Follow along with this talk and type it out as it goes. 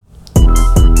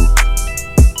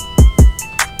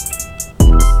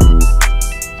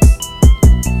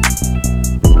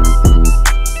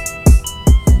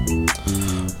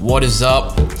What is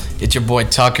up? It's your boy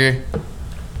Tucker.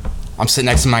 I'm sitting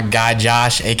next to my guy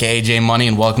Josh, aka J Money,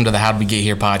 and welcome to the How Did We Get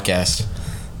Here podcast.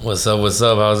 What's up?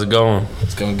 How's it going?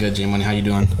 It's going good, J Money. How you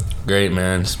doing? Great,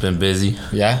 man. It's been busy.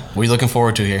 Yeah? What are you looking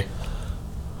forward to here?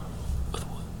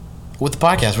 With the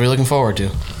podcast, what are you looking forward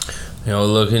to?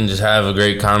 Looking just have a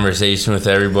great conversation with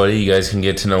everybody. You guys can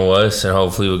get to know us, and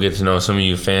hopefully we'll get to know some of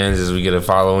you fans as we get a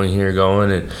following here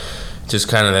going. And just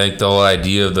kind of like the whole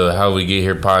idea of the How We Get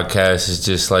Here podcast is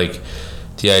just like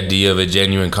the idea of a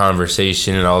genuine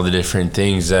conversation and all the different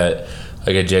things that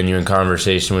like a genuine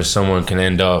conversation with someone can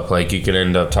end up. Like you could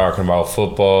end up talking about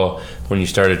football when you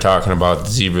started talking about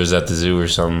the zebras at the zoo or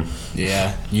something.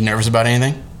 Yeah. You nervous about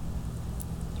anything?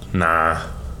 Nah.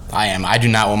 I am. I do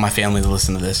not want my family to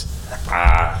listen to this.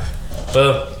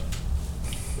 Well,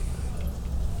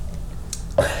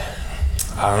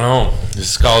 I don't know.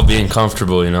 It's called being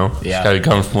comfortable, Yeah. Just gotta be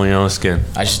comfortable in your own skin.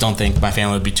 I just don't think my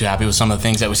family would be too happy with some of the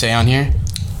things that we say on here.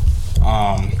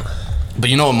 But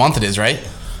you know what month it is, right?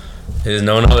 It is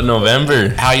November.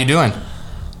 How you doing?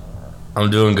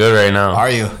 I'm doing good right now. Are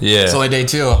you? Yeah. It's only day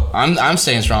 2. I'm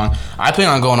staying strong. I plan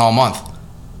on going all month.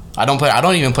 I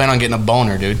don't even plan on getting a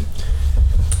boner, dude.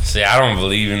 See, I don't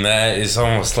believe in that. It's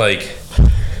almost like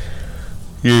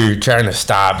you're trying to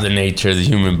stop the nature of the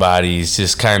human body. It's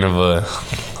just kind of a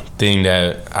thing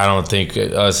that I don't think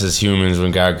us as humans,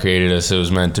 when God created us, it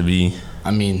was meant to be. I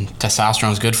mean,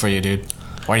 testosterone's good for you, dude.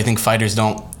 Why do you think fighters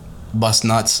don't bust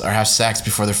nuts or have sex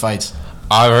before their fights?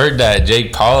 I've heard that.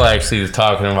 Jake Paul actually was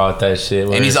talking about that shit.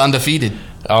 And he's undefeated.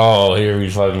 Oh, here we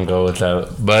fucking go with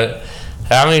that. But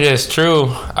I mean, it's true.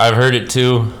 I've heard it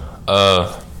too.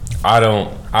 I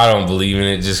don't believe in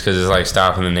it just because it's like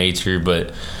stopping the nature,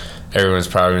 but everyone's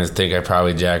probably gonna think I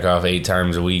probably jack off 8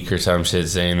 times a week or some shit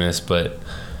saying this, but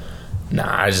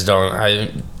nah, I just don't.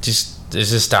 It's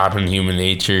just stopping human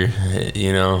nature, I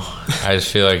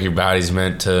just feel like your body's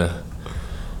meant to.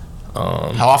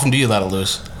 How often do you let it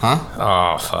loose? Huh?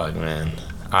 Oh fuck, man.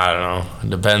 I don't know. It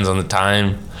depends on the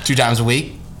time. 2 times a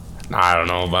week? I don't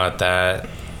know about that.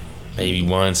 Maybe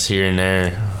once here and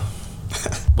there,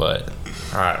 but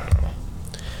I don't know.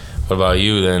 What about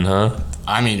you then, huh?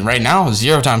 I mean, right now,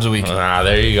 0 times a week.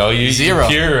 There you go. You're 0.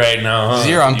 Pure right now, huh?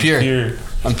 0. I'm pure.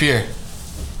 I'm pure.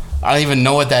 I don't even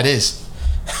know what that is.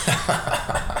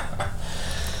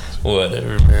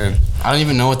 Whatever, man. I don't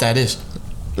even know what that is.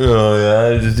 Oh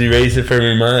yeah, just erase it from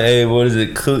your mind. Hey, what is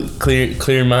it?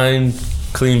 Clear mind,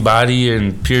 clean body,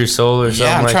 and pure soul, or something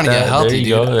like that. Yeah, I'm trying to get healthy,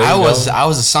 dude. I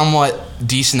was a somewhat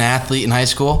decent athlete in high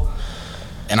school.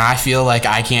 And I feel like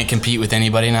I can't compete with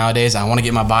anybody nowadays. I want to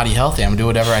get my body healthy. I'm going to do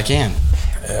whatever I can.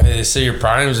 They say your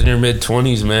prime's in your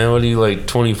mid-20s, man. What are you, like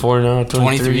 24 now?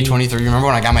 23. Remember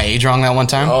when I got my age wrong that one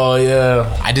time? Oh,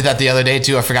 yeah. I did that the other day,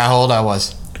 too. I forgot how old I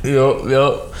was.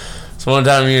 Yep. So one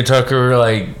time me and Tucker were,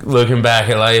 like, looking back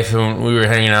at life, and we were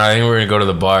hanging out. I think we were going to go to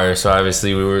the bar, so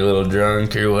obviously we were a little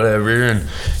drunk or whatever. And,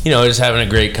 just having a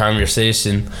great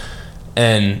conversation.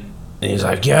 And he's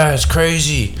like, yeah, it's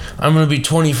crazy. I'm going to be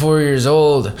 24 years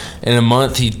old. In a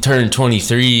month, he turned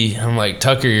 23. I'm like,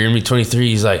 Tucker, you're going to be 23.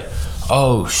 He's like,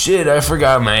 oh, shit, I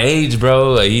forgot my age,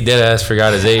 bro. Like, he deadass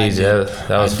forgot his age. That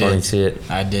was funny shit.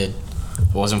 I did.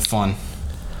 It wasn't fun.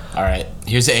 All right.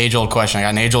 Here's the age-old question. I got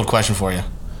an age-old question for you.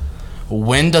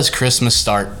 When does Christmas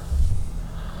start?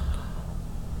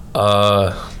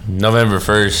 November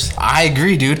 1st. I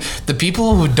agree, dude. The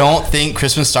people who don't think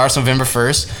Christmas starts November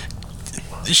 1st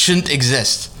shouldn't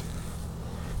exist.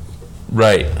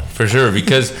 Right, for sure.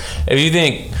 Because if you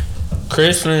think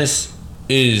Christmas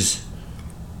is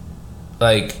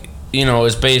like,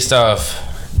 it's based off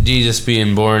Jesus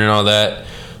being born and all that.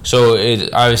 So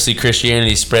it obviously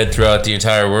Christianity spread throughout the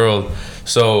entire world.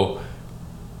 So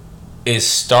it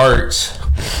starts,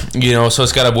 so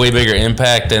it's got a way bigger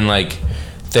impact than like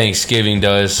Thanksgiving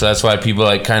does. So that's why people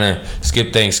like kind of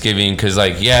skip Thanksgiving, because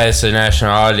it's a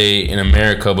national holiday in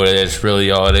America, but it's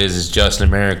really all it is just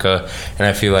America, and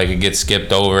I feel like it gets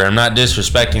skipped over. I'm not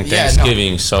disrespecting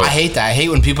Thanksgiving. So I hate that. I hate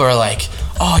when people are like,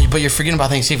 oh, but you're forgetting about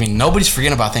Thanksgiving. Nobody's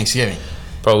forgetting about Thanksgiving.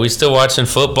 Bro, we still watching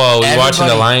football. We watching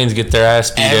the Lions get their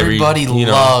ass beat everybody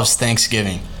loves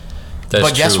Thanksgiving. That's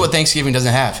but guess true. what Thanksgiving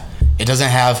doesn't have? It doesn't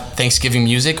have Thanksgiving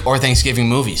music or Thanksgiving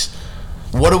movies.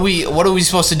 What are we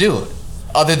supposed to do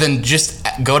other than just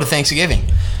go to Thanksgiving?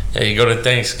 Yeah, you go to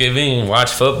Thanksgiving and watch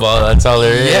football. That's all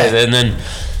there is. Yeah. And then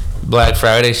Black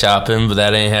Friday shopping, but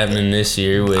that ain't happening this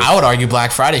year. I would argue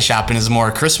Black Friday shopping is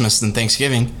more Christmas than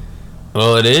Thanksgiving.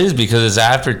 Well, it is because it's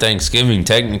after Thanksgiving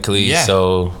technically. Yeah.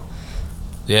 So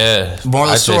yeah. Moral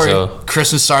of the story: so.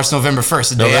 Christmas starts November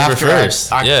 1st. The November day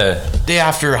after 1st. day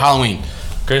after Halloween.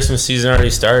 Christmas season already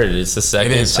started. It's the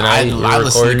second It is. tonight. I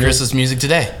listened to Christmas music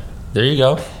today. There you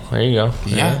go. there you go.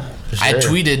 Yeah. For I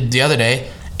sure. tweeted the other day,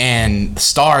 and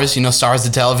Stars, Stars, the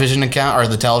television account or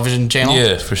the television channel.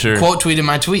 Yeah, for sure. Quote tweeted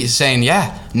my tweet saying,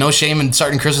 "Yeah, no shame in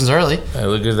starting Christmas early." Hey,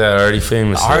 look at that, already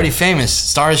famous. Already famous.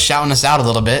 Stars shouting us out a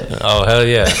little bit. Oh hell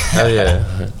yeah, hell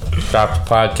yeah! Drop the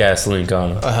podcast link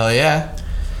on it. Oh hell yeah!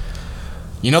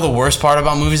 You know the worst part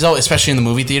about movies though, especially in the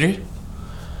movie theater?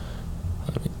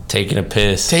 Taking a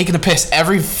piss. Taking a piss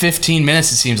every 15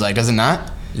 minutes. It seems like, does it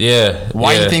not? Yeah.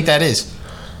 Why do yeah. you think that is?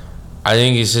 I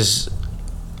think it's just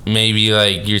maybe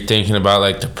like you're thinking about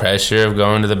like the pressure of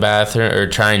going to the bathroom or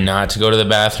trying not to go to the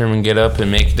bathroom and get up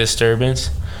and make a disturbance,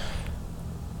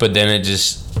 but then it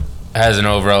just has an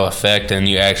overall effect and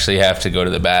you actually have to go to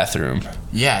the bathroom.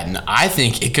 Yeah, I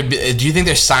think it could be. Do you think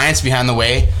there's science behind the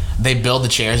way they build the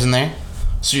chairs in there?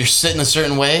 So you're sitting a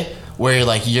certain way where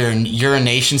like your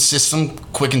urination system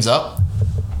quickens up?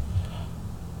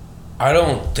 I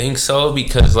don't think so,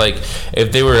 because like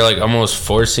if they were like almost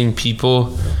forcing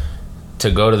people to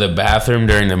go to the bathroom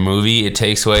during the movie, it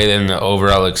takes away then the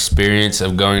overall experience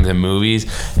of going to the movies.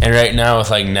 And right now with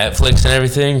like Netflix and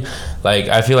everything, like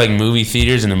I feel like movie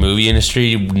theaters and the movie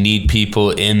industry need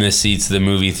people in the seats of the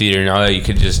movie theater. Now that you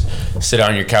could just sit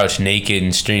on your couch naked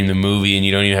and stream the movie and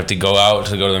you don't even have to go out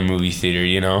to go to the movie theater,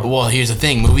 Well, here's the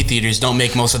thing. Movie theaters don't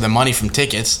make most of their money from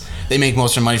tickets. They make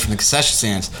most of their money from the concession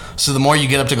stands. So the more you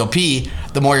get up to go pee,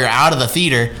 the more you're out of the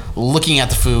theater, looking at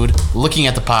the food, looking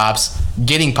at the pops,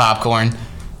 getting popcorn.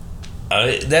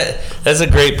 That's a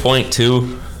great point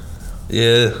too.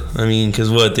 Yeah, I mean, because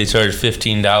they charge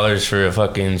 $15 for a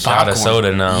fucking shot of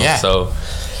soda now. Yeah. So,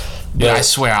 Dude, I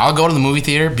swear, I'll go to the movie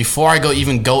theater before I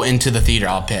even go into the theater.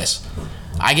 I'll piss.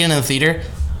 I get into the theater,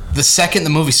 the second the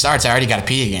movie starts, I already got to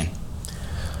pee again.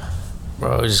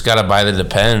 Bro, you just gotta buy the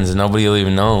Depends, and nobody will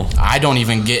even know. I don't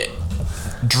even get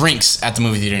drinks at the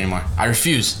movie theater anymore. I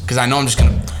refuse because I know I'm just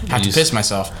gonna have to piss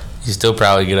myself. You still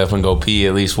probably get up and go pee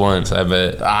at least once, I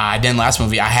bet. I didn't last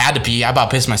movie. I had to pee. I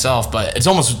about pissed myself, but it's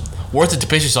almost worth it to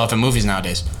piss yourself in movies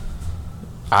nowadays.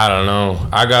 I don't know.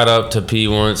 I got up to pee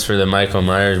once for the Michael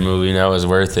Myers movie, and that was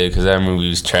worth it because that movie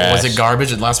was trash. Was it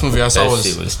garbage? The last movie I saw that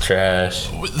shit was trash.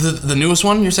 The newest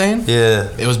one, you're saying? Yeah.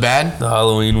 It was bad? The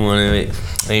Halloween one, it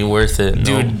ain't worth it.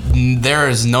 Dude, there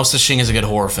is no such thing as a good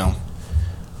horror film.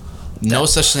 No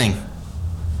such thing.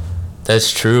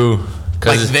 That's true.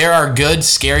 Like, there are good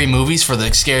scary movies for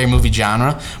the scary movie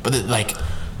genre, but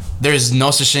there's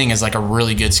no such thing as like a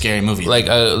really good scary movie. Like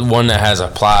one that has a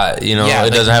plot, Yeah,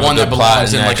 it doesn't have a good plot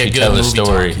and in like actually a good tell the movie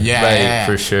story. Talk. Yeah, right, yeah.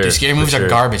 For sure. Dude, scary movies are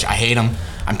garbage. I hate them.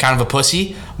 I'm kind of a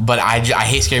pussy, but I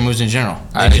hate scary movies in general.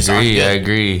 I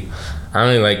agree. I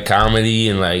only like comedy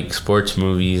and like sports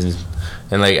movies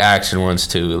and like action ones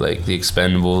too, like the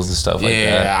Expendables and stuff like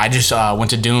that. Yeah, I just went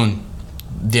to Dune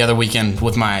the other weekend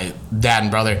with my dad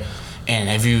and brother. And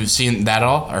have you seen that at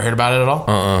all or heard about it at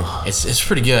all? It's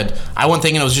pretty good. I wasn't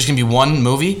thinking it was just gonna be one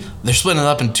movie. They're splitting it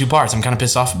up in two parts. I'm kind of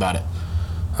pissed off about it.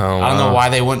 Oh, wow. I don't know why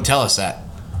they wouldn't tell us that.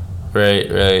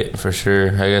 Right, for sure.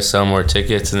 I guess sell more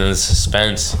tickets and then the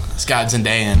suspense. It's got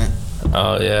Zendaya in it.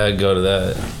 Oh yeah, I'd go to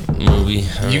that movie.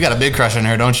 You got a big crush on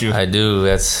her, don't you? I do.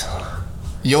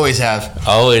 You always have.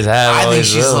 Always have. I think always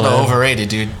she's will, a little man. overrated,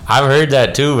 dude. I've heard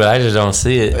that too, but I just don't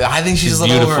see it. I think she's a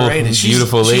little overrated.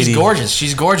 Beautiful lady.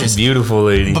 She's gorgeous. Beautiful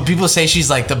lady. But people say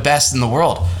she's like the best in the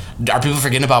world. Are people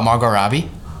forgetting about Margot Robbie?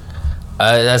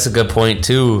 That's a good point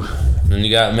too. And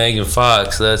you got Megan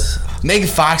Fox. Megan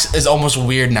Fox is almost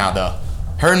weird now, though.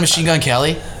 Her and Machine Gun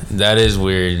Kelly. That is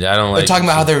weird. I don't like. They're talking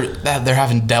about how they're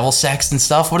having devil sex and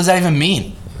stuff. What does that even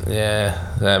mean?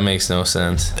 Yeah, that makes no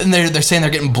sense. And they're saying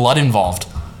they're getting blood involved.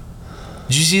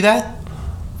 Did you see that?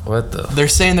 What the? They're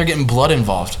saying they're getting blood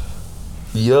involved.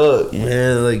 Yuck,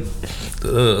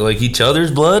 man! Like each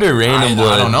other's blood or random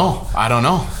blood? I don't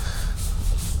know.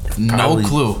 No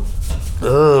clue.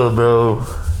 Oh, bro!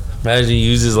 Imagine he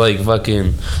uses like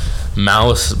fucking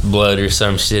mouse blood or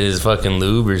some shit as fucking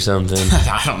lube or something.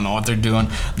 I don't know what they're doing.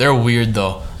 They're weird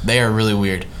though. They are really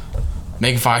weird.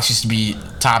 Megan Fox used to be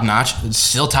top notch.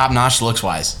 Still top notch looks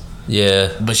wise.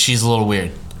 Yeah. But she's a little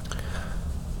weird.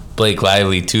 Blake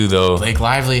Lively too, though. Blake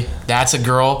Lively. That's a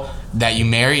girl that you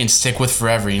marry and stick with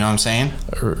forever. You know what I'm saying?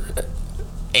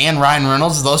 And Ryan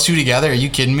Reynolds, those two together. Are you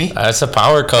kidding me? That's a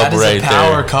power couple right there. That is a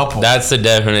power couple. That's the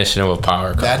definition of a power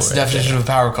couple. That's the definition of a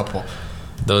power couple.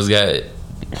 Those guys.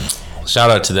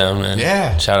 Shout out to them, man.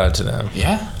 Yeah. Shout out to them.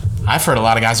 Yeah. I've heard a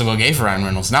lot of guys will go gay for Ryan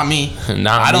Reynolds. Not me.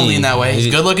 I don't lean that way. He's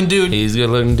a good looking dude. He's a good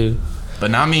looking dude.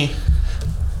 But not me.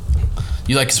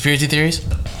 You like conspiracy theories?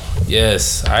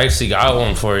 Yes. I actually got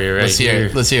one for you right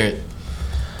here. Let's hear it.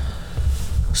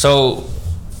 So,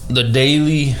 the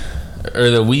daily or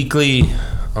the weekly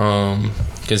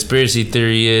conspiracy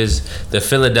theory is the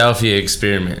Philadelphia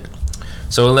experiment.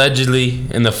 So allegedly,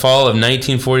 in the fall of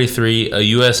 1943, a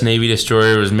U.S. Navy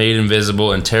destroyer was made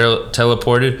invisible and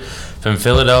teleported from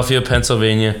Philadelphia,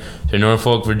 Pennsylvania to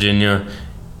Norfolk, Virginia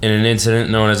in an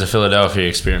incident known as the Philadelphia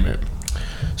experiment.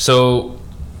 So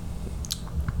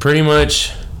pretty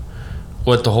much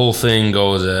what the whole thing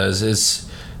goes as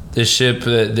is this ship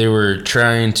that they were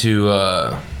trying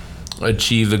to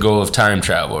achieve the goal of time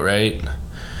travel, right?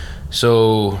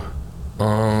 So,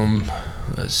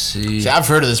 let's see. See, I've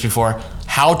heard of this before.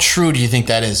 How true do you think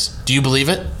that is? Do you believe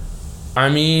it? I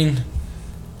mean,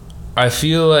 I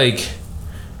feel like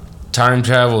time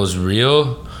travel is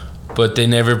real, but they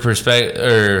never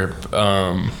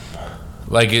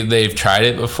like they've tried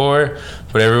it before,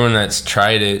 but everyone that's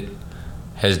tried it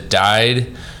has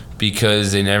died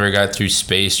because they never got through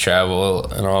space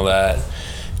travel and all that.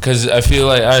 Because I feel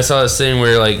like I saw this thing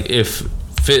where like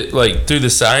through the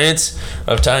science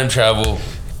of time travel,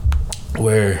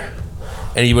 where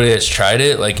anybody that's tried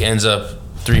it like ends up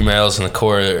 3 miles in the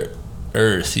core of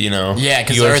Earth, you know? Yeah,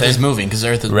 because Earth is moving.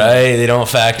 Right, they don't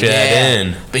factor that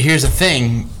in. But here's the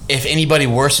thing: if anybody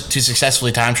were to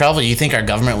successfully time travel, you think our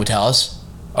government would tell us?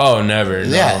 Oh, never.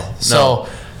 No, yeah. No. So,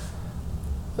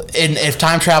 if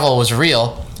time travel was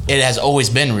real, it has always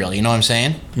been real. You know what I'm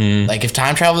saying? Mm. Like if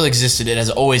time travel existed, it has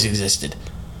always existed.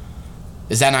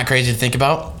 Is that not crazy to think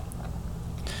about?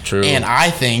 True. And I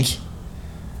think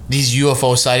these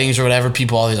UFO sightings or whatever,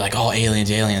 people always like, oh,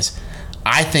 aliens.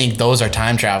 I think those are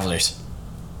time travelers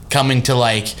coming to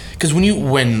like, because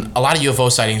when a lot of UFO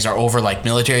sightings are over like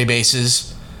military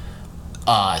bases,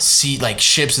 sea, like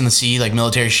ships in the sea, like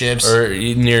military ships, or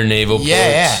near naval ports.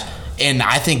 Yeah. And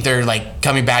I think they're like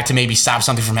coming back to maybe stop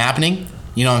something from happening.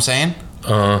 You know what I'm saying?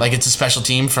 Like it's a special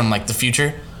team from like the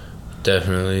future.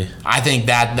 Definitely. I think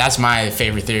that's my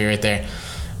favorite theory right there.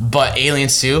 But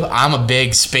aliens too. I'm a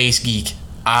big space geek.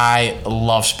 I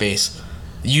love space.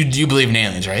 You believe in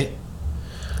aliens, right?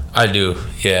 I do.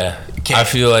 Yeah. Okay. I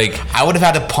feel like I would have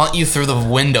had to punt you through the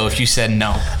window if you said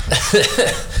no.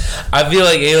 I feel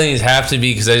like aliens have to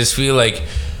be, because I just feel like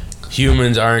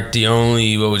humans aren't the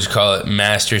only, what would you call it,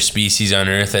 master species on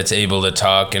Earth that's able to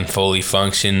talk and fully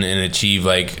function and achieve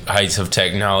like heights of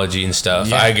technology and stuff.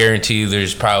 Yeah. I guarantee you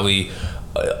there's probably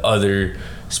other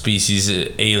species,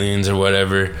 aliens or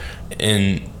whatever,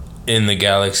 in the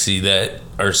galaxy that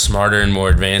are smarter and more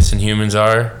advanced than humans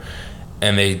are,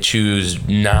 and they choose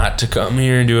not to come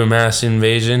here and do a mass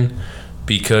invasion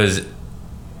because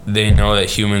they know that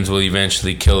humans will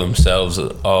eventually kill themselves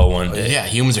all one day. Yeah,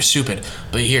 humans are stupid.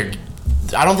 But here,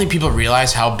 I don't think people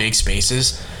realize how big space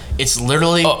is. It's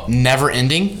literally never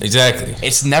ending. Exactly.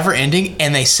 It's never ending,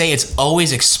 and they say it's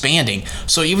always expanding.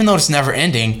 So even though it's never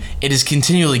ending, it is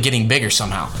continually getting bigger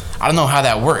somehow. I don't know how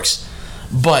that works.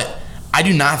 But I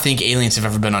do not think aliens have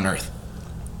ever been on Earth.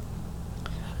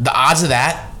 The odds of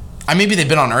that, maybe they've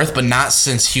been on Earth, but not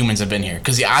since humans have been here.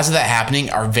 Because the odds of that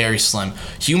happening are very slim.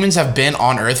 Humans have been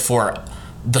on Earth for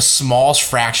the smallest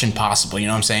fraction possible. You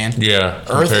know what I'm saying? Yeah.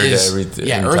 Earth is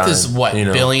Earth is what,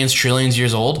 billions, trillions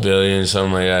years old? Billions,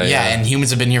 something like that. Yeah, and humans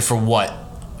have been here for what,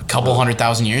 a couple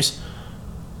 100,000 years?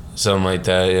 Something like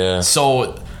that. Yeah.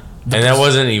 So, and that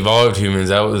wasn't evolved humans.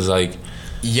 That was like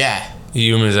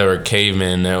humans that were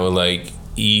cavemen that would like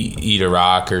eat a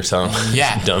rock or something.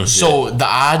 Yeah. Dumb shit. So the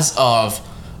odds of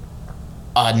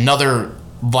another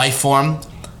life form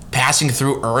passing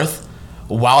through Earth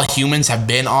while humans have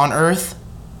been on Earth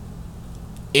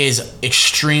is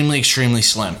extremely, extremely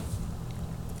slim.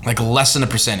 Like less than a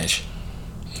percentage.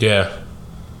 Yeah.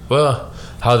 Well,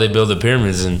 how they build the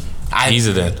pyramids in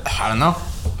Giza then? I don't know.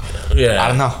 Yeah. I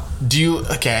don't know.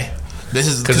 Okay. This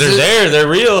is because they're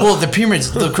real. Well, the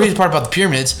pyramids. The crazy part about the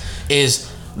pyramids is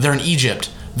they're in Egypt,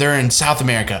 they're in South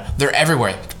America, they're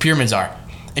everywhere. The pyramids are,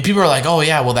 and people are like, "Oh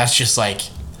yeah, well that's just like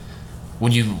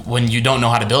when you don't know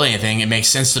how to build anything, it makes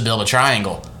sense to build a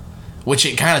triangle," which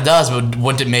it kind of does. But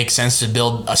wouldn't it make sense to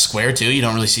build a square too? You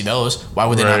don't really see those. Why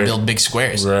would they not build big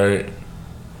squares? Right.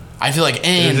 I feel like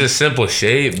it's a simple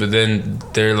shape, but then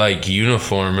they're like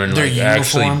uniform and they're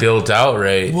actually built out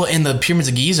right. Well, in the pyramids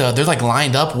of Giza, they're like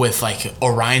lined up with like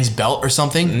Orion's belt or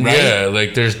something, right? Yeah,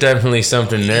 like there's definitely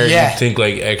something there. Yeah. You'd think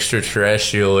like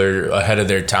extraterrestrial or ahead of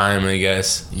their time, I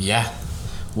guess. Yeah.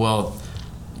 Well,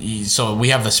 so we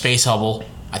have the Space Hubble.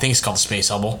 I think it's called the Space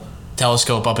Hubble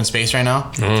telescope up in space right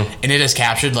now, and it has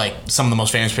captured like some of the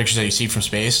most famous pictures that you see from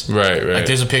space. Right. Like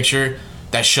there's a picture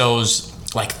that shows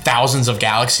like thousands of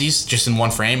galaxies just in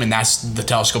one frame, and that's the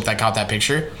telescope that caught that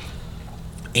picture.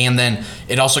 And then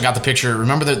it also got the picture.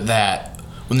 Remember that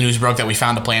when the news broke that we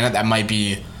found a planet that might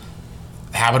be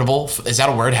habitable? Is that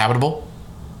a word, habitable?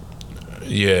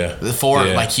 for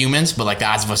like humans, but like the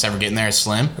odds of us ever getting there is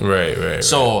slim. Right.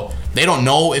 So they don't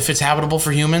know if it's habitable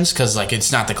for humans because like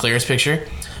it's not the clearest picture.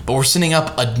 But we're sending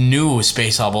up a new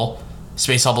Space Hubble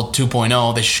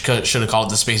 2.0. They should have called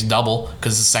it the Space Double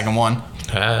because it's the second one.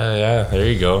 Yeah, there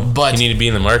you go. But you need to be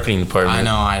in the marketing department. I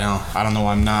know. I don't know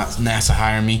why I'm not. NASA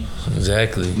hiring me.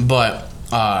 Exactly. But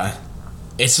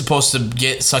it's supposed to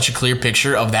get such a clear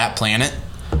picture of that planet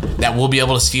that we'll be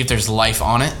able to see if there's life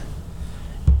on it.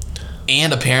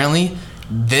 And apparently,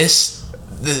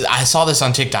 I saw this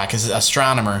on TikTok. Is an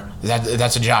astronomer?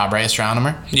 That's a job, right?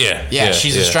 Astronomer. Yeah.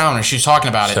 She's an astronomer. She was talking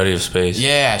about Study of space.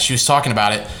 Yeah, she was talking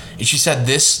about it, and she said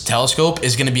this telescope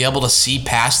is going to be able to see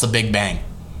past the Big Bang.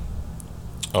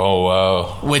 Oh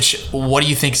wow! Which, what do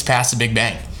you think is past the Big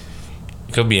Bang?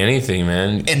 It could be anything,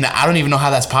 man. And I don't even know how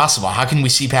that's possible. How can we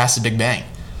see past the Big Bang?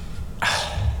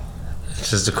 It's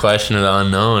just a question of the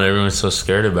unknown. Everyone's so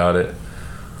scared about it.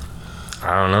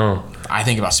 I don't know. I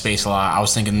think about space a lot. I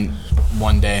was thinking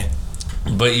one day.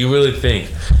 But you really think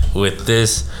with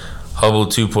this Hubble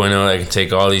 2.0 that can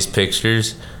take all these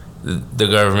pictures, the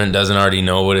government doesn't already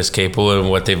know what it's capable of and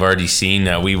what they've already seen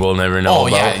that we will never know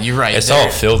about? Yeah, you're right. It's all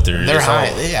filtered. They're high.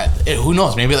 Who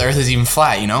knows? Maybe the Earth is even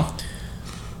flat, you know?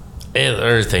 The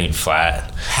Earth ain't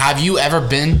flat. Have you ever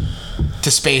been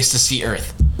to space to see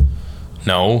Earth?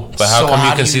 No, but how come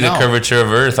you can see the curvature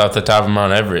of Earth off the top of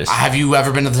Mount Everest? Have you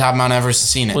ever been to the top of Mount Everest and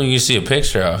seen it? Well, you see a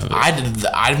picture of it.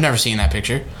 I've never seen that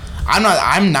picture.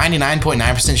 I'm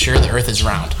 99.9% sure the Earth is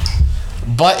round.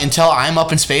 But until I'm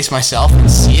up in space myself and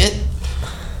see it,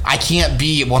 I can't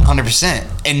be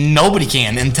 100%. And nobody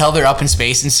can until they're up in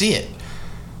space and see it.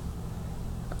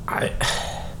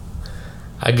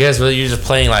 I guess, but you're just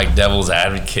playing like devil's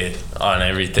advocate on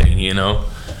everything, you know?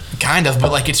 Kind of,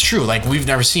 but like it's true. Like we've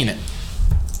never seen it.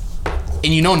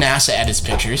 And you know NASA edits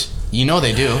pictures. You know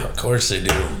they do. Of course they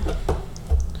do.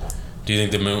 Do you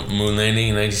think the moon landing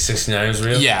in 1969 was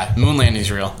real? Yeah, moon landing's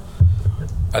real.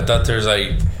 I thought there's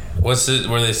like, what's it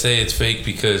where they say it's fake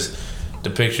because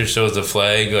the picture shows the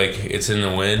flag like it's in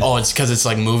the wind? Oh, it's because it's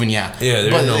like moving, yeah. Yeah,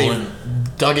 there's no wind.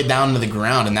 Dug it down to the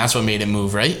ground, and that's what made it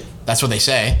move, right? That's what they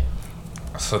say.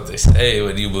 That's what they say.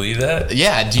 Would you believe that?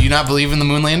 Yeah. Do you not believe in the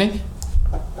moon landing?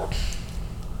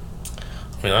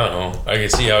 I mean, I don't know. I can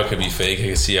see how it could be fake. I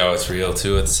can see how it's real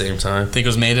too at the same time. Think it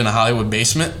was made in a Hollywood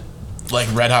basement, like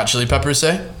Red Hot Chili Peppers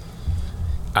say?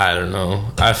 I don't know.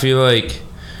 I feel like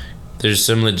there's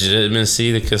some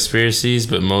legitimacy to conspiracies,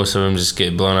 but most of them just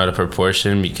get blown out of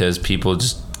proportion because people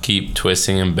just keep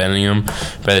twisting and bending them.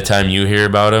 By the time you hear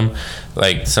about them,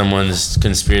 like someone's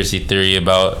conspiracy theory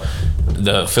about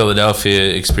the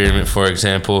Philadelphia experiment, for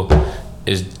example,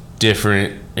 is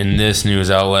different in this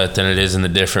news outlet than it is in the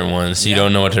different ones. So you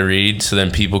don't know what to read, so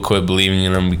then people quit believing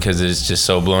in them because it's just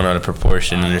so blown out of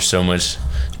proportion and there's so much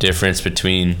difference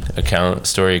between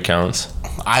story accounts.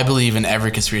 I believe in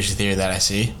every conspiracy theory that I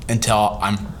see until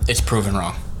it's proven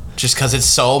wrong. Just because it's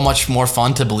so much more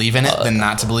fun to believe in it than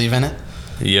not to believe in it.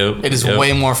 Yep. It is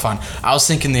way more fun. I was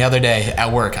thinking the other day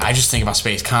at work, I just think about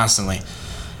space constantly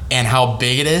and how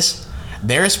big it is.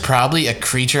 There's probably a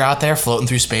creature out there floating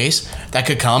through space that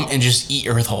could come and just eat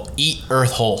Earth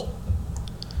whole.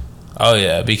 Oh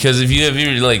yeah, because have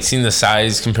you like seen the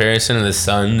size comparison of the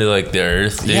sun to like the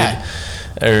Earth, dude? Yeah.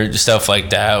 Or stuff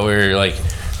like that, where like,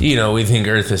 you know, we think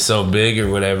Earth is so big or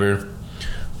whatever,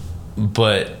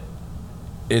 but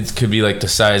it could be like the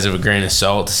size of a grain of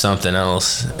salt to something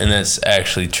else, and that's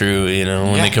actually true. You know,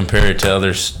 when they compare it to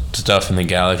other stuff in the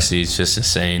galaxy, it's just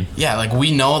insane. Yeah, like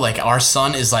we know, like our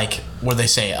sun is like, what do they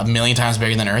say, 1,000,000 times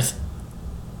bigger than Earth?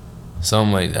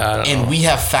 Something like that. I don't know. And we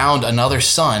have found another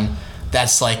sun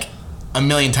that's like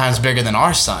 1,000,000 times bigger than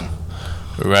our sun.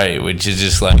 Right, which is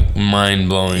just like mind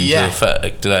blowing. Yeah, the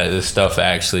fact that this stuff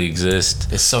actually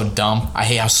exists. It's so dumb. I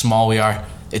hate how small we are.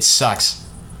 It sucks.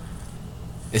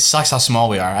 It sucks how small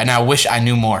we are, and I wish I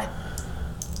knew more.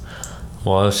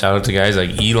 Well, shout out to guys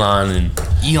like Elon. And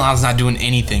Elon's not doing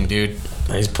anything, dude.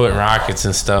 He's putting rockets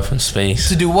and stuff in space.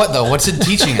 To do what, though? What's it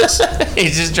teaching us?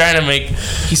 He's just trying to make...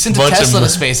 He sent a Tesla to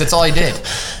space. That's all he did.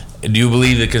 Do you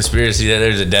believe the conspiracy that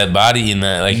there's a dead body in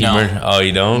that? Like, no. Oh,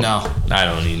 you don't? No. I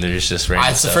don't either. It's just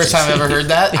random It's stuff. the first time I've ever heard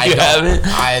that. You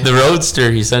haven't? The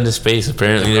Roadster he sent to space,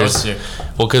 apparently. The Roadster.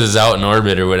 Well, because it's out in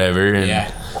orbit or whatever. And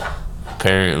yeah.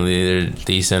 Apparently,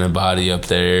 they sent a body up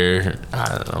there.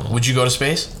 I don't know. Would you go to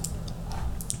space?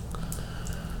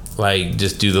 Like,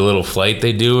 just do the little flight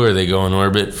they do, or they go in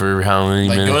orbit for how many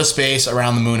minutes? Go to space,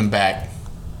 around the moon, and back.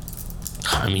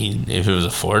 I mean, if it was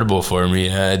affordable for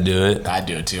me, I'd do it. I'd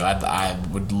do it, too. I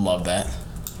would love that.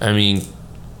 I mean,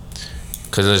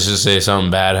 because let's just say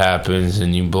something bad happens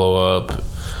and you blow up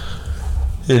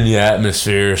in the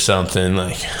atmosphere or something,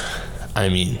 like... I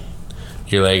mean,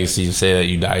 your legacy to say that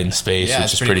you died in space, Yeah,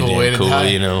 which it's is pretty pretty cool way damn to cool, die.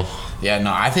 you know. Yeah,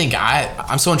 no, I think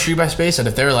I'm so intrigued by space that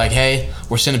if they were like, hey,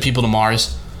 we're sending people to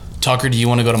Mars, Tucker, do you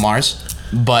want to go to Mars?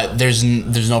 But there's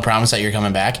no promise that you're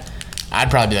coming back. I'd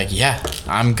probably be like, yeah,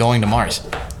 I'm going to Mars.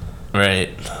 Right.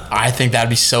 I think that'd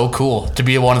be so cool to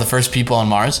be one of the first people on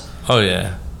Mars. Oh,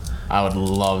 yeah. I would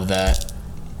love that.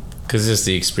 Because just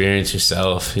the experience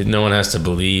yourself. No one has to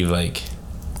believe, like,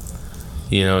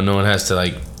 you know, no one has to,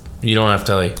 like, you don't have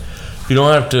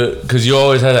to, because you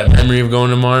always have that memory of going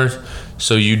to Mars,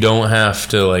 so you don't have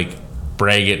to, like,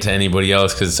 brag it to anybody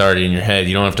else because it's already in your head.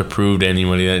 You don't have to prove to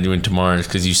anybody that you went to Mars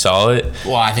because you saw it.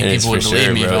 Well, I think people would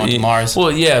believe me going to Mars.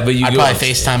 Well, yeah, but I'd probably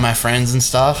FaceTime my friends and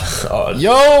stuff.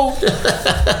 Yo!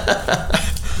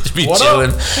 Just be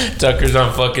chilling. Tucker's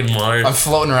on fucking Mars. I'm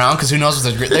floating around because who knows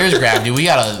what there's gravity. We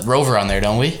got a rover on there,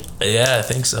 don't we? Yeah, I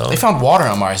think so. They found water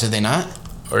on Mars, did they not?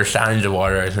 Or signs of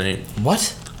water, I think.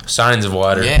 What? Signs of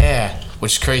water. Yeah,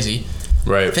 which is crazy.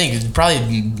 Right. I think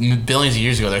probably billions of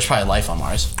years ago, there's probably life on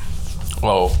Mars.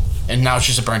 Whoa. And now it's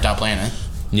just a burnt out planet.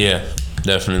 Yeah,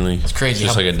 definitely. It's crazy.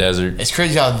 Just like a desert. It's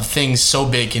crazy how things so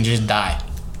big can just die.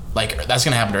 Like, that's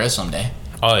going to happen to us someday.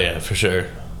 Oh, yeah, for sure.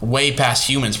 Way past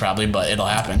humans, probably, but it'll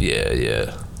happen.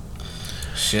 Yeah.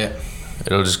 Shit.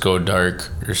 It'll just go dark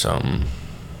or something.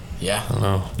 Yeah. I don't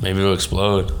know. Maybe it'll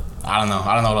explode. I don't know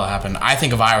what'll happen. I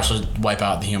think a virus will wipe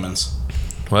out the humans.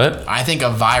 What? I think a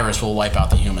virus will wipe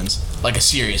out the humans. Like a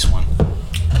serious one.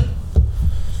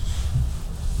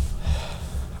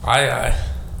 I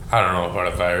don't know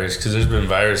about a virus because there's been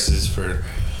viruses for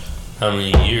how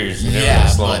many years? They never Yeah,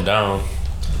 slow them down.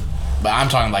 But I'm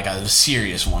talking like a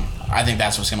serious one. I think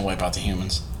that's what's going to wipe out the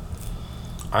humans.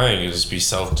 I think it'll just be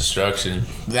self-destruction.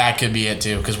 That could be it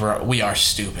too, because we are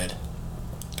stupid.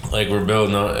 Like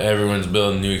everyone's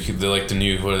building what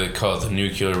do they call it, the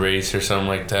nuclear race or something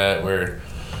like that, where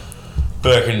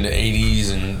back in the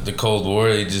 80s and the Cold War,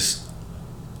 they just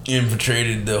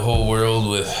infiltrated the whole world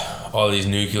with all these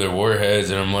nuclear warheads,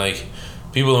 and I'm like,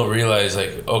 people don't realize,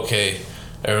 like, okay,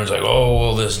 everyone's like, oh,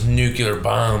 well, this nuclear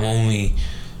bomb only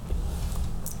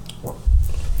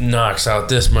knocks out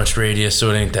this much radius, so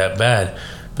it ain't that bad.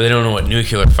 But they don't know what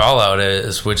nuclear fallout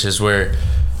is, which is where,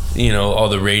 you know, all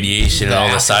the radiation and all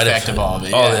the side effects of all of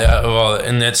it, yeah.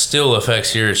 and that still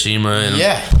affects Hiroshima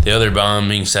and the other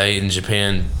bombing site in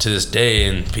Japan to this day,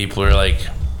 and people are like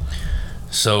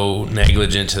so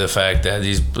negligent to the fact that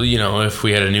these, you know, if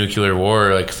we had a nuclear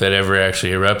war, like if that ever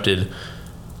actually erupted,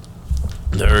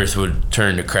 the earth would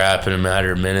turn to crap in a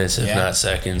matter of minutes, if not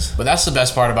seconds. But that's the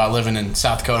best part about living in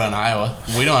South Dakota and Iowa.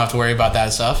 We don't have to worry about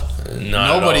that stuff.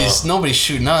 Nobody's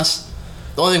shooting us.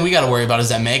 The only thing we got to worry about is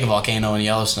that mega volcano in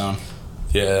Yellowstone.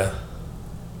 Yeah.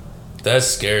 That's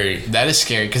scary. That is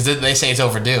scary because they say it's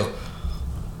overdue.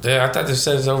 Yeah, I thought they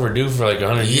said it's overdue for like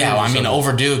 100 years. Yeah, well, I mean,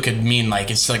 overdue could mean like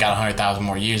it's still got 100,000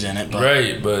 more years in it. But,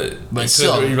 right, but it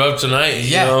still, could erupt tonight,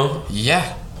 you know?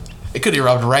 Yeah. It could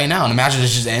erupt right now, and imagine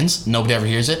this just ends. Nobody ever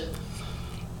hears it.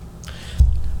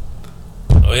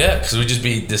 Oh, yeah, because we'd just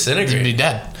be disintegrated. We'd be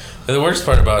dead. And the worst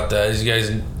part about that is you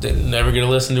guys never get to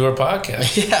listen to our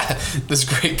podcast. Yeah, this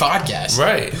great podcast.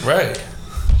 Right.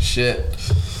 Shit.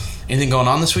 Anything going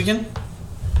on this weekend?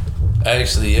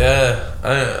 Actually, yeah.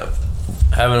 I'm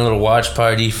having a little watch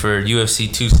party for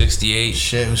UFC 268.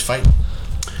 Shit, who's fighting?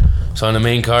 So on the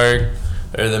main card,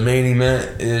 or the main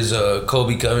event, is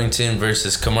Colby Covington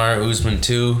versus Kamaru Usman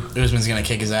 2. Usman's going to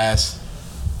kick his ass.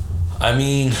 I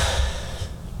mean,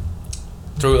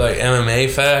 through like MMA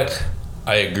fact,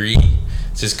 I agree.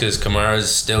 Just because Kamaru's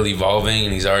still evolving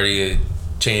and he's already a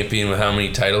champion with how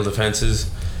many title defenses.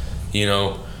 You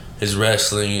know, his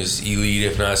wrestling is elite,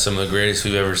 if not some of the greatest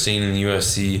we've ever seen in the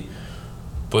UFC.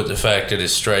 But the fact that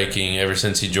his striking, ever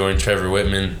since he joined Trevor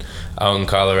Whitman out in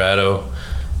Colorado,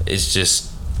 is just,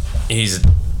 he's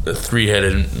a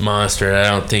three-headed monster. I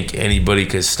don't think anybody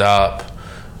could stop.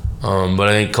 But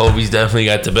I think Colby's definitely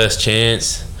got the best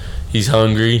chance. He's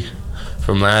hungry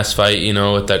from last fight, you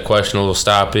know, with that questionable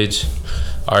stoppage.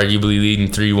 Arguably leading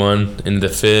 3-1 into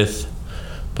the fifth.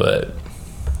 But,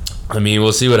 I mean,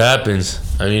 we'll see what happens.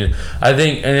 I mean, I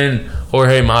think, and then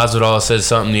Jorge Masvidal said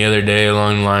something the other day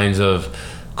along the lines of,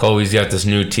 Colby's got this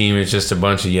new team, it's just a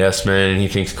bunch of yes men, and he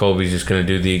thinks Colby's just going to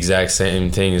do the exact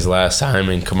same thing as last time,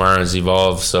 and Kamaru's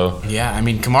evolved, so. Yeah, I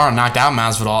mean, Kamaru knocked out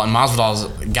Masvidal, and Masvidal's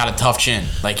got a tough chin.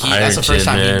 Like, that's the first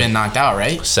time he's been knocked out,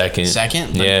 right? Second?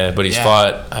 Like, yeah, but he's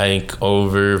fought, I think,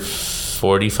 over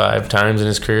 45 times in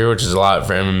his career, which is a lot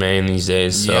for MMA in these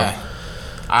days, so. Yeah,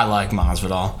 I like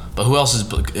Masvidal. But who else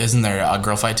isn't there a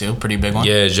girl fight, too? Pretty big one?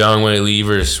 Yeah, Zhang Wei Li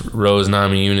versus Rose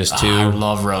Namajunas, too. I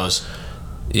love Rose.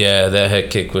 Yeah, that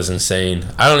head kick was insane.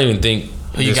 I don't even think...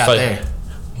 Who you got there?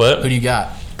 What? Who do you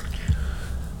got?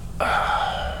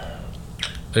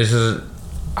 This is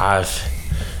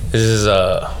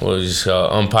what would you call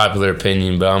unpopular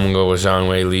opinion, but I'm gonna go with Zhang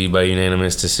Wei Li by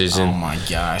unanimous decision. Oh my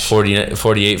gosh.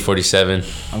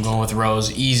 48-47. I'm going with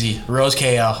Rose. Easy. Rose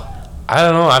KO. I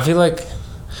don't know. I feel like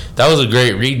that was a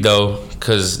great read though,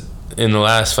 because in the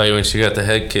last fight when she got the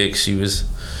head kick, she was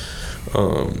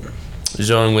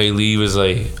Zhang Wei Li was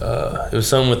like it was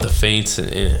something with the feints,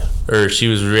 or she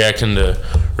was reacting to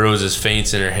Rose's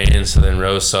feints in her hands. So then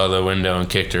Rose saw the window and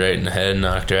kicked her right in the head and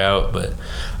knocked her out. But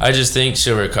I just think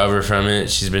she'll recover from it.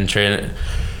 She's been training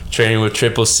with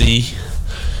Triple C,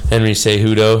 Henry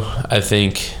Cejudo. I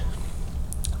think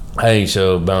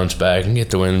she'll bounce back and get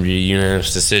the win via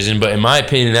unanimous decision. But in my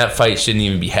opinion, that fight shouldn't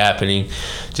even be happening,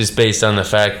 just based on the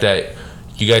fact that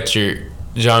you got your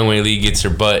Zhang Wei Li gets her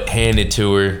butt handed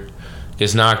to her,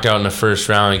 gets knocked out in the first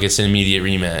round, and gets an immediate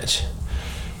rematch.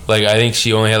 Like, I think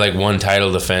she only had like one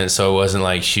title defense, so it wasn't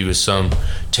like she was some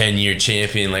 10-year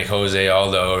champion like Jose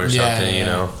Aldo or something, you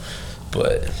know.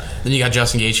 But then you got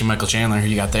Justin Gaethje and Michael Chandler. Who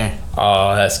you got there?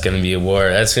 Oh, that's gonna be a war.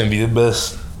 That's gonna be the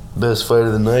best fight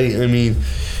of the night. I mean,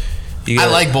 I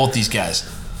like both these guys.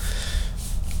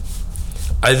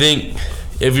 I think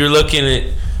if you're looking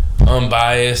at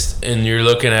unbiased and you're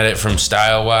looking at it from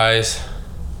style wise,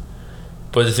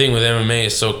 but the thing with MMA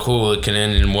is so cool, it can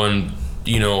end in one,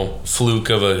 fluke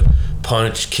of a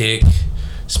punch, kick,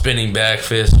 spinning back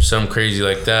fist, or something crazy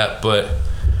like that. But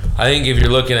I think if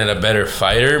you're looking at a better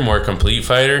fighter, more complete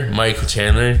fighter, Michael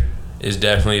Chandler is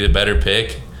definitely the better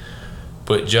pick.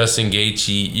 But Justin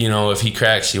Gaethje, if he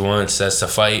cracks you once, that's the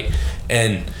fight.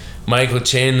 And Michael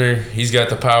Chandler, he's got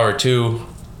the power too.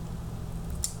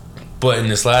 But in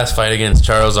this last fight against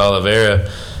Charles Oliveira,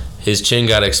 his chin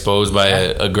got exposed by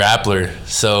a grappler.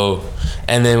 So,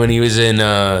 and then when he was in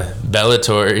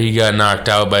Bellator, he got knocked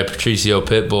out by Patricio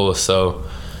Pitbull. So,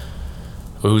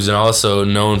 who's also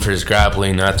known for his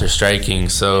grappling, not their striking.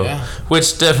 So,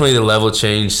 which definitely the level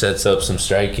change sets up some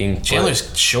striking.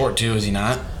 Chandler's short too, is he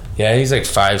not? Yeah, he's like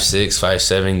 5'6",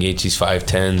 5'7". Gaethje's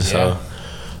 5'10". So,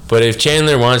 but if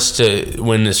Chandler wants to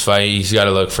win this fight, he's got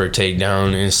to look for a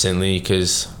takedown instantly,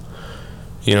 because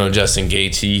Justin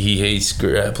Gaethje, he hates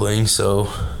grappling,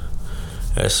 so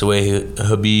that's the way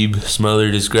Habib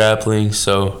smothered his grappling.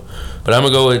 So, but I'm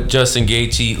gonna go with Justin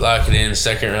Gaethje, lock it in,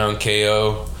 second round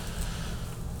KO.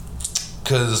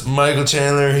 Because Michael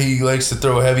Chandler, he likes to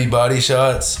throw heavy body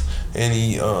shots, and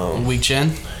he weak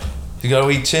chin. He's got a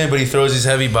weak chin, but he throws these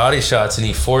heavy body shots, and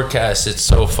he forecasts it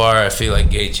so far. I feel like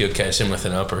Gaethje will catch him with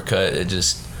an uppercut. It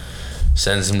just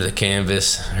sends him to the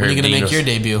canvas. When are you gonna make your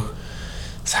debut?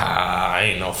 I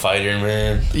ain't no fighter,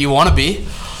 man. You want to be?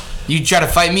 You try to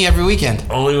fight me every weekend.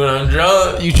 Only when I'm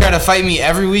drunk. You try to fight me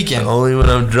every weekend. Only when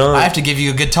I'm drunk. I have to give you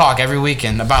a good talk every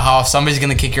weekend about how somebody's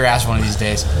gonna kick your ass one of these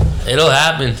days. It'll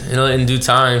happen. It'll in due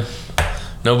time.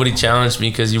 Nobody challenged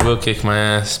me because you will kick my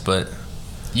ass, but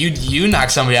you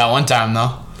knocked somebody out one time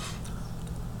though.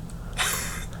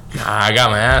 Nah, I got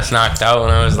my ass knocked out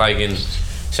when I was like in.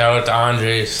 Shout out to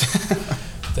Andres.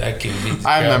 That kid beat the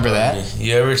I remember crap out that. of me.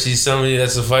 You ever see somebody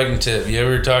that's a fighting tip? You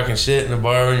ever talking shit in a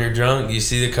bar when you're drunk? You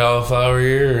see the cauliflower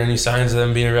ear or any signs of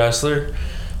them being a wrestler?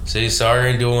 Say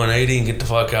sorry and do a 180 and get the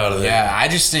fuck out of there. Yeah, I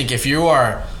just think if you're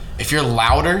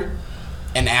louder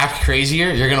and act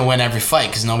crazier, you're gonna win every fight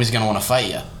because nobody's gonna want to fight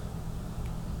you.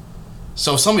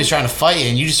 So if somebody's trying to fight you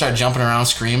and you just start jumping around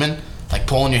screaming, like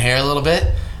pulling your hair a little bit,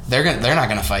 they're not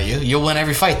gonna fight you. You'll win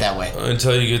every fight that way.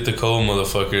 Until you get the cold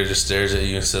motherfucker that just stares at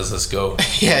you and says, "Let's go."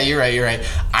 Yeah, you're right.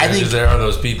 I think there are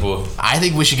those people. I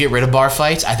think we should get rid of bar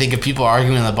fights. I think if people are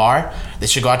arguing in the bar, they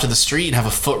should go out to the street and have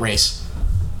a foot race.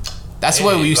 That's the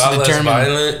way we used to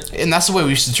determine. And that's the way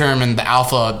we used to determine the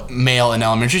alpha male in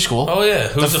elementary school. Oh yeah,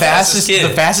 who's the fastest kid?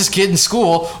 The fastest kid in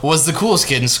school was the coolest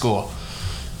kid in school.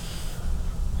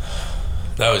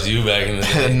 That was you back in the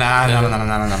day. No.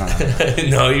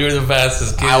 No, you were the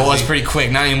fastest kid. I was pretty quick.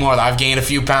 Not anymore. I've gained a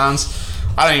few pounds.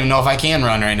 I don't even know if I can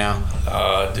run right now.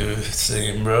 Oh, dude,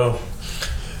 same, bro.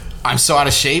 I'm so out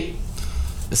of shape.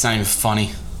 It's not even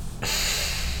funny.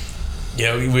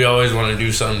 Yeah, we always want to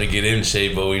do something to get in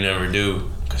shape, but we never do.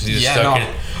 Because you're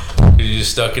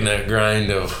just stuck in that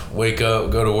grind of wake up,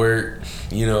 go to work,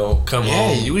 come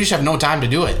home. Yeah, we just have no time to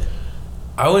do it.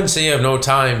 I wouldn't say you have no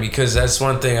time, because that's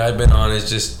one thing I've been on is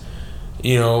just,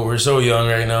 we're so young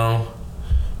right now.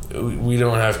 We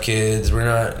don't have kids.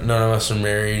 None of us are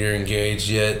married or engaged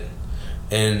yet.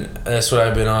 And that's what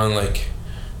I've been on, like,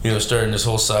 starting this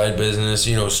whole side business,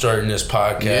 starting this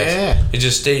podcast. Yeah. It's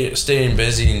just staying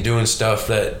busy and doing stuff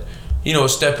that,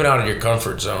 stepping out of your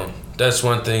comfort zone. That's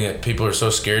one thing that people are so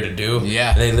scared to do.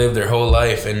 Yeah. They live their whole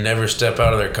life and never step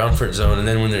out of their comfort zone. And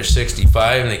then when they're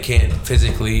 65 and they can't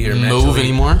physically or move mentally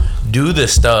anymore, do the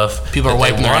stuff people are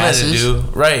wiping their asses. To do,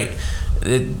 right.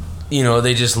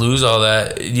 They just lose all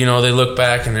that. They look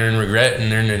back and they're in regret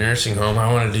and they're in a nursing home.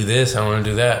 I want to do this. I want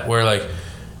to do that. Where like,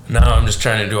 now I'm just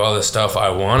trying to do all the stuff I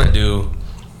want to do.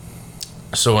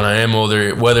 So when I am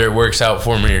older, whether it works out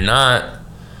for me or not,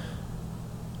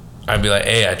 I'd be like,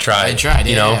 hey, I tried.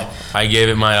 Yeah. I gave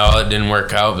it my all. It didn't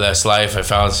work out, but that's life. I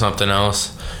found something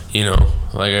else. Like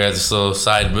I got this little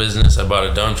side business. I bought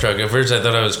a dump truck. At first, I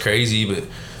thought I was crazy, but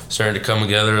starting to come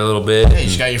together a little bit. Hey, you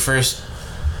just got your first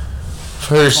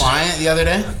client the other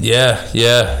day? Yeah.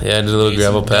 I did a little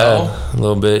gravel pad. A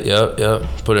little bit, yep.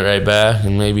 Put it right back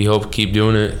and maybe keep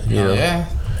doing it. Yeah.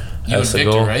 You and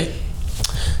Victor, goal. Right?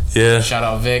 Yeah. Shout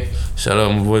out Vic. Shout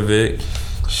out my boy Vic.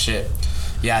 Shit.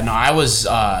 Yeah, no, I was,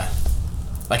 I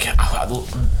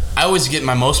always get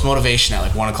my most motivation at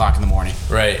like 1 o'clock in the morning.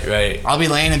 Right. I'll be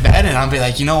laying in bed and I'll be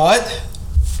like, you know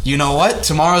what?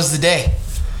 Tomorrow's the day.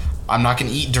 I'm not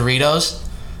going to eat Doritos.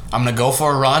 I'm going to go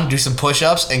for a run, do some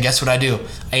push-ups, and guess what I do?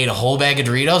 I eat a whole bag of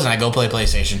Doritos and I go play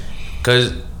PlayStation.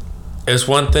 Because it's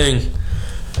one thing,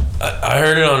 I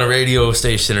heard it on a radio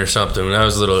station or something when I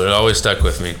was little. It always stuck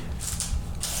with me.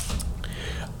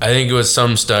 I think it was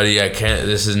some study.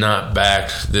 This is not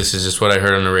backed. This is just what I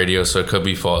heard on the radio, so it could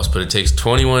be false. But it takes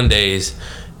 21 days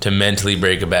to mentally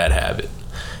break a bad habit.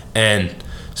 And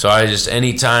so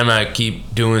anytime I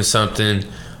keep doing something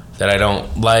that I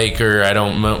don't like or I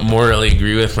don't morally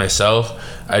agree with myself,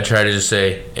 I try to just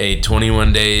say, hey,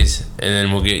 21 days, and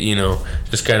then we'll get,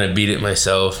 just kind of beat it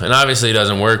myself. And obviously it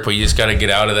doesn't work, but you just got to get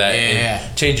out of that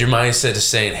and change your mindset to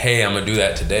saying, hey, I'm going to do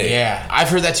that today. Yeah, I've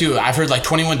heard that too. I've heard like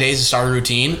 21 days to start a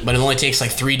routine, but it only takes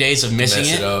like 3 days of missing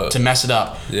it to mess it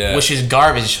up. Yeah. Which is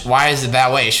garbage. Why is it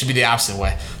that way? It should be the opposite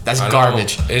way. That's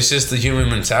garbage. It's just the human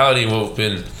mentality we've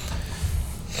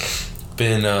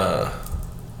been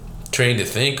trained to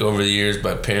think over the years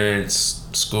by parents,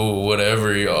 school,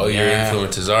 whatever all your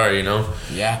influences are,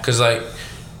 Yeah. Because like,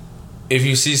 if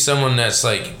you see someone that's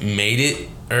like made it,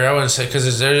 or I wouldn't say,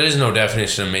 because there is no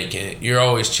definition of making it. You're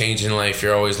always changing life.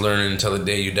 You're always learning until the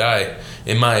day you die,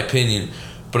 in my opinion.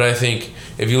 But I think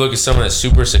if you look at someone that's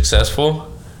super successful,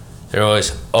 they're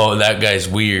always, oh, that guy's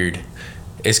weird.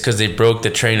 It's because they broke the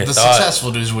train of thought. The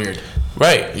successful dude's weird.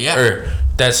 Right. Yeah. Or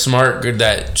that smart,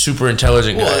 that super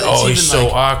intelligent guy. Oh, he's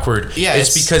so awkward. Yeah.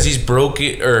 It's because he's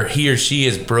broken, or he or she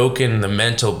has broken the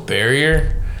mental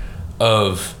barrier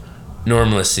of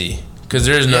normalcy. Because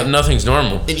there's nothing's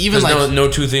normal. And even there's no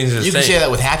two things are the same. You can say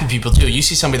that with happy people too. You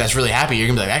see somebody that's really happy, you're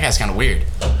gonna be like, that guy's kind of weird.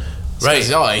 Right.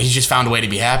 He's just found a way to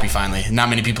be happy finally. Not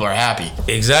many people are happy.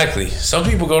 Exactly. Some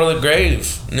people go to the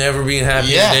grave never being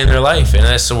happy a day in their life, and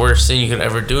that's the worst thing you could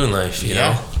ever do in life. You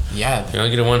know. Yeah. You don't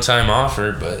get a one-time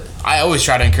offer, but I always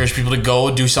try to encourage people to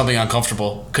go do something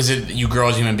uncomfortable because you grow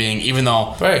as a human being. Even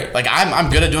though, like I'm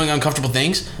good at doing uncomfortable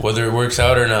things, whether it works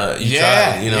out or not. You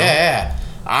try. Yeah.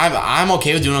 I'm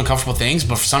okay with doing uncomfortable things,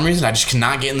 but for some reason I just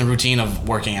cannot get in the routine of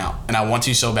working out, and I want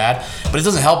to so bad. But it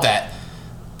doesn't help that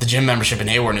the gym membership in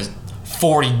Hayward is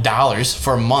 $40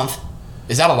 for a month.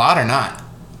 Is that a lot or not?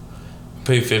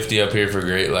 Pay $50 up here for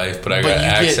Great Life, but I got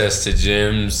access to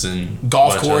gyms and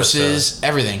golf courses,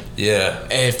 everything. Yeah.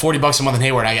 And $40 a month in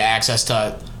Hayward, I got access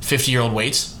to 50-year-old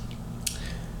weights.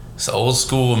 It's old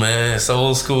school, man. It's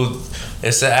old school.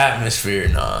 It's the atmosphere.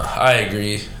 Nah, I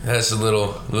agree. That's a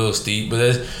little steep,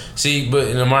 but but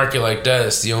in a market like that,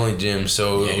 it's the only gym.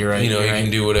 So you're right. You can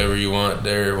do whatever you want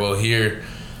there. Well, here,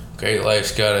 Great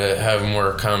Life's got to have more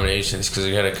accommodations because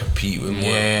they got to compete with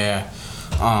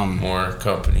more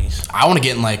companies. I want to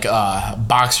get in like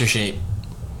boxer shape.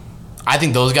 I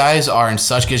think those guys are in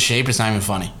such good shape, it's not even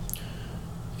funny.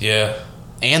 Yeah.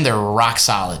 And they're rock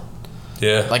solid.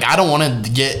 Yeah. Like, I don't want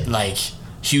to get like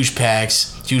huge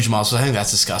pecs, huge muscles. I think that's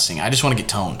disgusting. I just want to get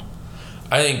toned.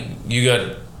 I think you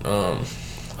got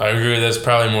I agree that's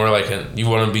probably more like you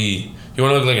want to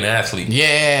look like an athlete.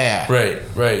 Yeah.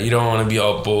 Right. You don't want to be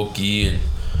all bulky and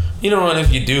and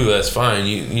if you do, that's fine.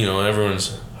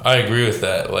 Everyone's I agree with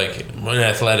that. Like an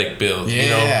athletic build.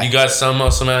 Yeah. You got some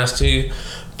muscle mass too,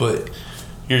 but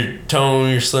you're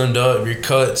toned, you're slimmed up, you're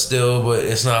cut still, but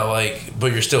it's not like,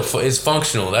 but you're still, it's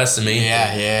functional. That's the main thing.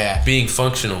 Yeah. Being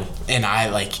functional. And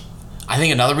I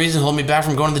think another reason holding me back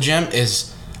from going to the gym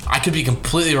is, I could be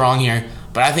completely wrong here,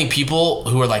 but I think people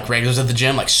who are like regulars at the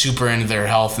gym, like super into their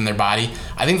health and their body,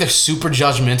 I think they're super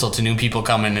judgmental to new people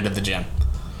coming into the gym.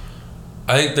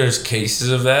 I think there's cases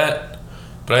of that,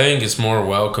 but I think it's more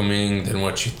welcoming than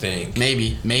what you think.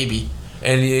 Maybe.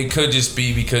 And it could just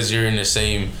be because you're in the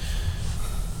same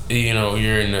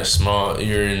you're in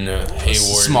a Hayward,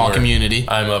 small community.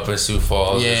 I'm up in Sioux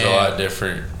Falls. Yeah. There's a lot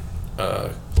different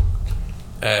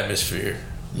atmosphere.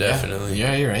 Definitely.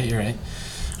 Yeah, you're right.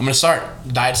 I'm gonna start.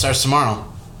 Diet starts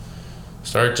tomorrow.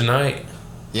 Start tonight.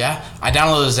 Yeah, I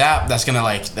downloaded this app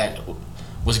that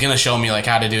was gonna show me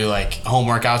how to do home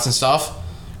workouts and stuff.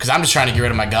 Cause I'm just trying to get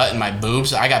rid of my gut and my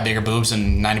boobs. I got bigger boobs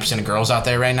than 90% of girls out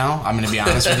there right now. I'm gonna be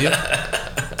honest with you.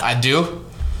 I do.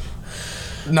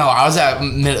 No, I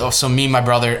was so me and my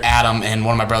brother Adam and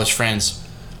one of my brother's friends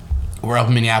were up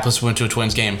in Minneapolis. We went to a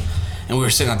Twins game, and we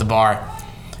were sitting at the bar,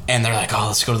 and they're like, "Oh,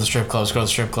 let's go to the strip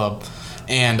club."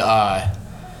 And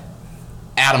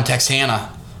Adam texts Hannah,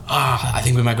 I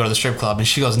think we might go to the strip club. And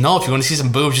she goes, "No, if you want to see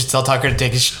some boobs, just tell Tucker to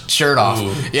take his shirt off."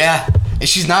 Ooh. Yeah, and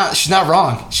she's not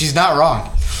wrong. She's not wrong.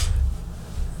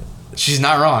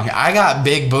 I got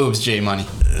big boobs, J Money.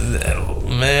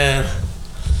 Man,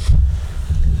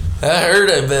 that hurt.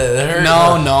 I bet that hurt.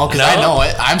 No, because I know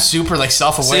it. I'm super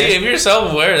self-aware. See, if you're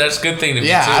self-aware, that's a good thing to be.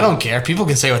 Yeah, too. I don't care. People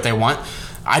can say what they want.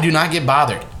 I do not get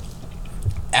bothered.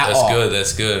 At all.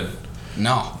 That's good.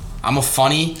 No, I'm a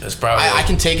funny. That's probably. I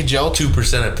can take a joke.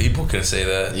 2% of people can say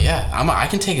that. Yeah, I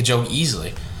can take a joke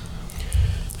easily.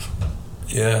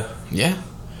 Yeah. Yeah.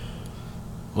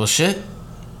 Well, shit.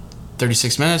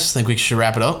 36 minutes. Think we should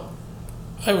wrap it up?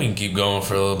 I think we can keep going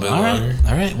for a little bit longer.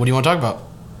 All right. What do you want to talk about?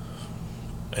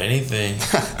 Anything.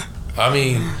 I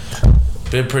mean,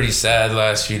 been pretty sad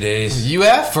last few days.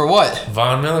 UF for what?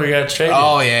 Von Miller got traded.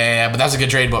 Oh, yeah. But that's a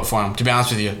good trade book for him, to be honest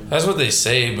with you. That's what they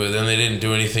say, but then they didn't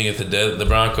do anything at the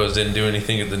Broncos didn't do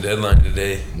anything at the deadline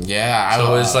today. Yeah.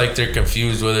 So it's they're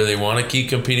confused whether they want to keep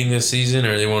competing this season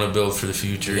or they want to build for the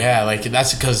future. Yeah,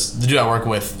 that's because the dude I work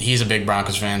with, he's a big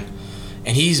Broncos fan.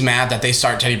 And he's mad that they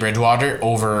start Teddy Bridgewater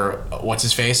over, what's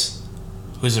his face?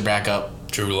 Who's the backup?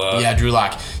 Drew Lock. Yeah, Drew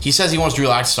Lock. He says he wants Drew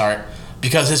Lock to start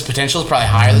because his potential is probably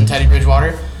higher than Teddy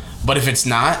Bridgewater. But if it's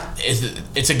not,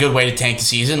 it's a good way to tank the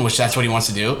season, which that's what he wants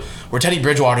to do. Where Teddy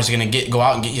Bridgewater is going to go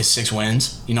out and get you 6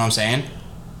 wins. You know what I'm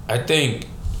saying?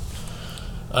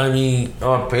 I mean,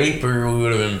 on paper we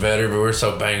would have been better, but we're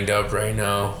so banged up right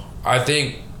now. I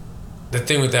think the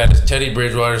thing with that is Teddy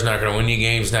Bridgewater's not going to win you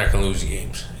games, not going to lose you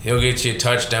games. He'll get you a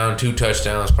touchdown, 2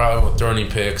 touchdowns, probably won't throw any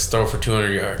picks, throw for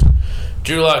 200 yards.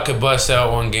 Drew Lock could bust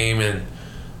out one game and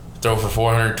throw for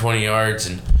 420 yards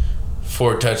and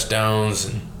 4 touchdowns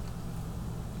and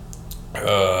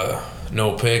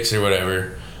no picks or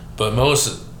whatever. But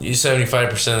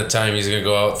 75% of the time he's going to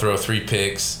go out, throw 3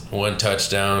 picks, 1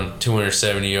 touchdown,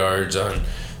 270 yards on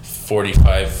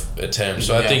 45 attempts.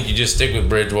 So I think you just stick with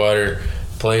Bridgewater,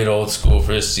 play it old school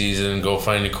for this season, go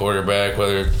find a quarterback,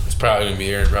 whether it's probably going to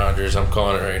be Aaron Rodgers. I'm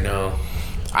calling it right now.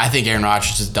 I think Aaron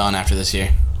Rodgers is done after this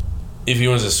year. If he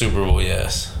wins a Super Bowl,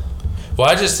 yes. Well,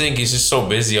 I just think he's just so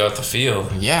busy off the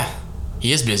field. Yeah,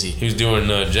 he is busy. He was doing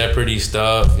Jeopardy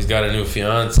stuff. He's got a new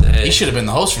fiance. He should have been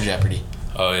the host for Jeopardy.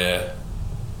 Oh, yeah.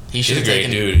 He's a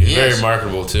great dude. He's very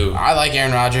marketable, too. I like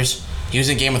Aaron Rodgers. He was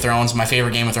in Game of Thrones. My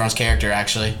favorite Game of Thrones character,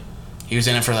 actually. He was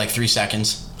in it for 3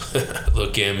 seconds.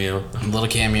 Little cameo.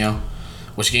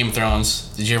 Which Game of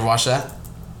Thrones? Did you ever watch that?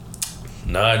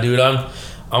 Nah, dude.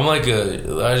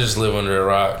 I just live under a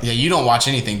rock. Yeah, you don't watch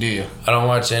anything, do you? I don't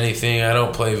watch anything. I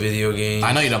don't play video games.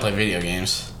 I know you don't play video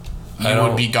games. You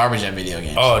would be garbage at video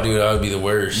games. Oh, dude, I would be the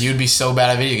worst. You'd be so bad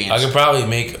at video games. I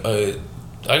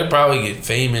could probably get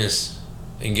famous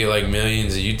and get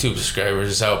millions of YouTube subscribers.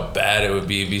 Just how bad it would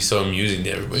be. It'd be so amusing to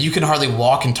everybody. You can hardly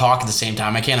walk and talk at the same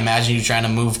time. I can't imagine you trying to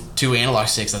move 2 analog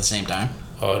sticks at the same time.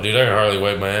 Oh, dude, I can hardly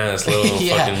wipe my ass, let alone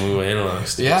fucking move analog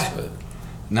sticks. Yeah. But.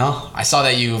 No, I saw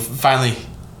that you finally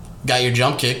got your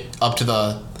jump kick up to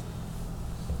the...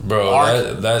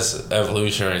 Bro, that's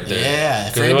evolution right there.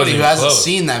 Yeah, for anybody who hasn't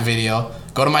seen that video,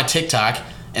 go to my TikTok,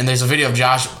 and there's a video of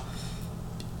Josh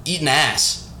eating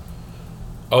ass.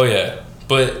 Oh, yeah.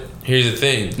 But here's the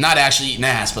thing. Not actually eating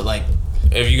ass, but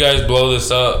if you guys blow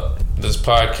this up, this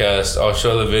podcast, I'll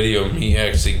show the video of me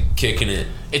actually kicking it.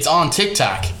 It's on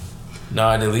TikTok. No,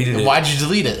 I deleted it. Why'd you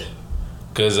delete it?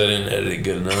 Because I didn't edit it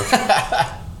good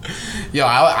enough. Yo,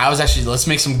 I was actually... Let's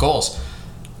make some goals.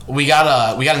 We got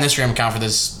an Instagram account for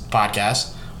this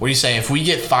podcast. What do you say? If we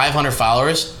get 500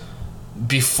 followers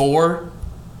before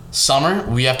summer,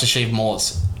 we have to shave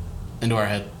mullets into our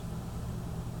head.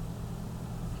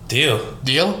 Deal?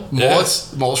 Yeah.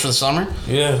 Mullets for the summer?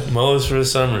 Yeah, mullets for the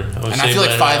summer. I feel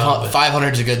like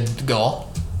 500 is a good goal.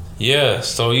 Yeah,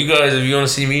 so you guys, if you want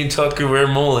to see me and Tucker wear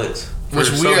mullets.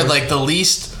 Which we are the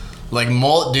least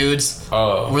mullet dudes.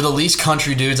 Oh. We're the least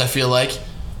country dudes, I feel like.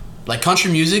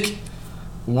 Country music,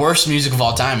 worst music of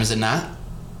all time, is it not?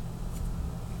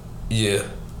 Yeah.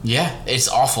 Yeah, it's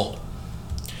awful.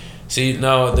 See,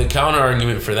 now the counter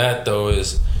argument for that though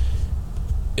is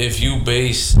if you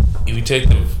take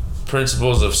the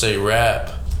principles of say rap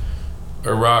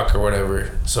or rock or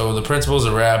whatever. So the principles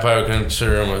of rap, I would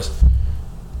consider them as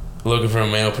looking from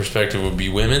a male perspective would be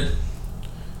women,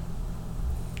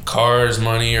 cars,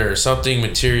 money, or something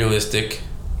materialistic,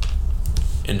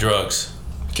 and drugs.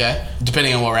 Okay,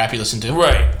 depending on what rap you listen to.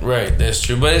 Right, that's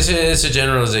true. But it's a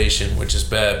generalization, which is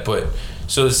bad. But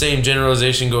so the same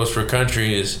generalization goes for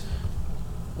country is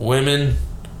women,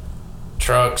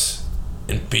 trucks,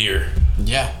 and beer.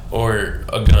 Yeah. Or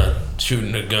a gun,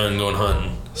 shooting a gun, going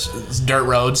hunting. It's dirt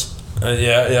roads.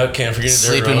 Yeah, can't forget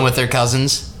sleeping with their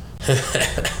cousins.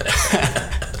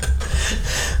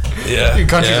 Yeah, dude,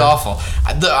 country's awful.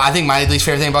 I think my least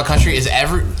favorite thing about country is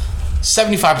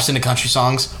 75% of country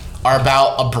songs are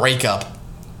about a breakup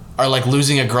or like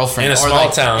losing a girlfriend in a small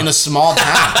town. In a small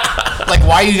town. Like,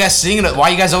 why are you guys singing it? Why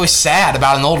are you guys always sad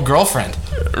about an old girlfriend?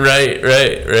 Right.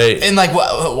 And like,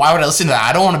 why would I listen to that?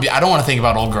 I don't want to think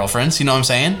about old girlfriends. You know what I'm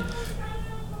saying?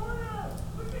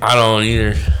 I don't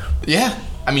either. Yeah.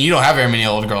 I mean, you don't have very many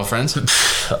old girlfriends.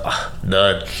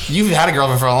 None. You've had a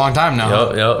girlfriend for a long time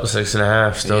now. Yep.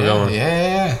 6.5. Still going.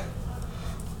 Yeah.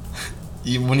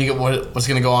 What's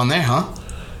gonna go on there, huh?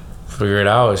 Figure it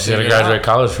out. She's gotta graduate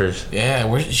college first.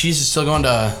 Yeah, she's still going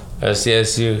to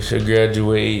SCSU. She'll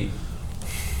graduate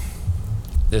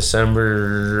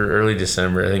early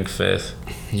December, I think 5th.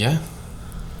 Yeah.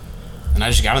 And I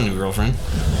just got a new girlfriend.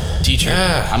 Teacher.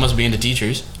 Yeah. I must be into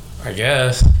teachers. I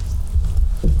guess.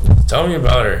 Tell me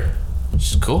about her.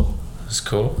 She's cool. That's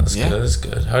cool. That's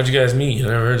good. How'd you guys meet? I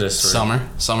never heard this story.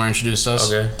 Summer introduced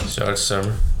us. Okay. Shout out to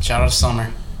Summer. Shout out to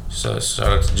Summer. Shout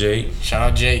out to Jake. Shout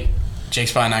out Jake.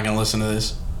 Jake's probably not gonna listen to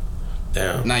this.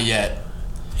 Damn. Not yet.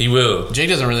 He will. Jake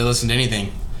doesn't really listen to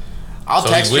anything. I'll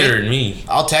text he's weirder than me.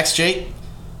 I'll text Jake,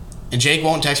 and Jake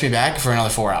won't text me back for another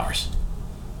 4 hours.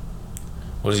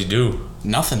 What does he do?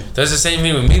 Nothing. That's the same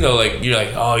thing with me though. Like, you're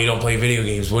like, oh, you don't play video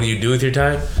games. What do you do with your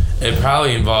time? It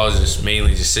probably involves just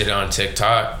mainly just sitting on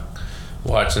TikTok,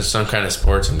 watching some kind of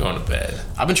sports, and going to bed.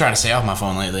 I've been trying to stay off my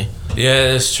phone lately.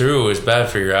 Yeah, it's true. It's bad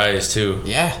for your eyes too.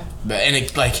 Yeah, and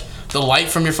it like the light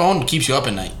from your phone keeps you up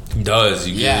at night. It does.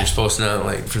 You're supposed to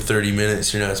not for 30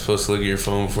 minutes. You're not supposed to look at your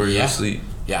phone before you go to sleep.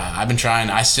 Yeah, I've been trying.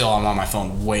 I'm on my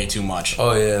phone way too much.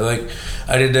 Oh yeah, like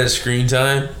I did that screen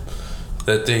time.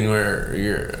 That thing where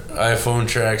your iPhone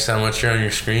tracks how much you're on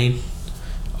your screen.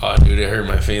 Oh, dude, it hurt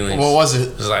my feelings. What was it?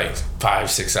 It was like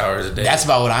 5-6 hours a day. That's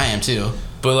about what I am too.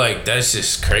 But like, that's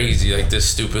just crazy. Like, this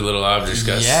stupid little object's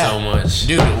got so much.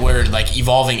 Dude, we're like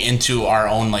evolving into our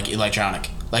own like electronic.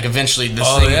 Like eventually,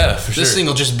 this thing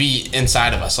will just be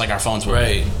inside of us, like our phones will.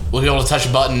 Right. We'll be able to touch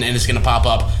a button and it's gonna pop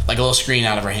up like a little screen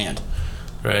out of our hand.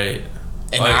 Right.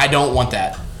 And I don't want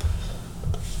that.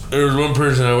 There was one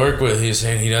person I work with. He was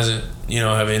saying he doesn't,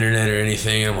 have internet or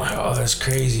anything. And I'm like, oh, that's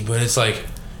crazy. But it's like,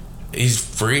 he's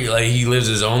free. Like, he lives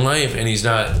his own life, and he's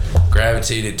not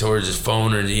gravitated towards his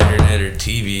phone or the internet or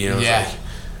TV. Like,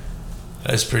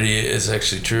 it's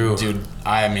actually true. Dude,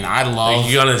 I love... Like,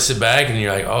 you're going to sit back, and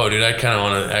you're like, oh, dude, I kind of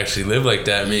want to actually live like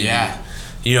that, maybe. Yeah.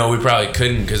 We probably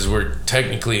couldn't because we're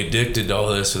technically addicted to all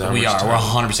this. We are. We're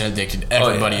 100% addicted.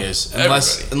 Everybody is.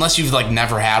 Unless you've,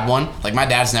 never had one. Like, my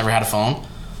dad's never had a phone.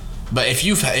 But if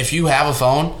you have a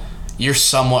phone, you're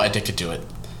somewhat addicted to it.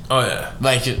 Oh, yeah.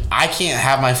 Like, I can't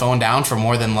have my phone down for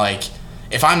more than,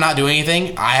 if I'm not doing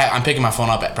anything, I'm picking my phone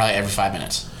up probably every 5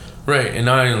 minutes. Right, and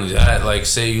not only that,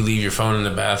 say you leave your phone in the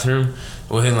bathroom,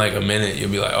 within, a minute, you'll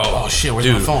be like, oh shit, where's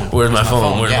my phone? Where's my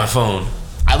phone? Where's my phone?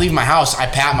 I leave my house, I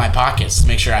pat my pockets to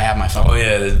make sure I have my phone. Oh,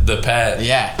 yeah, the pat.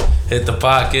 Yeah. Hit the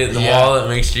pocket, the wallet,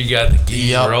 make sure you got the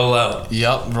key, roll out.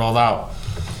 Yep, roll out.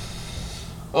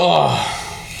 Oh.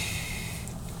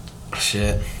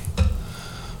 Shit.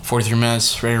 43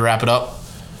 minutes, ready to wrap it up?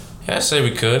 Yeah, I'd say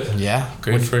we could. Yeah.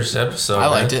 Great first episode. I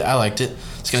liked it.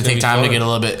 It's going to take time to get a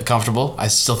little bit comfortable. I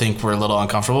still think we're a little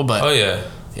uncomfortable, but... Oh, yeah.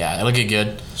 Yeah, it'll get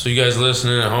good. So you guys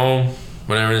listening at home,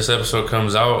 whenever this episode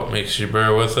comes out, make sure you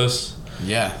bear with us.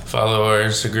 Yeah. Follow our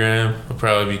Instagram. We'll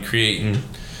probably be creating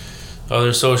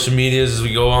other social medias as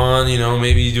we go on.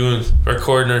 Maybe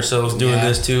recording ourselves doing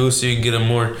this too, so you can get a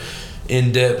more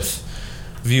in-depth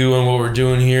view on what we're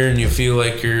doing here, and you feel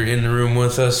like you're in the room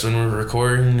with us when we're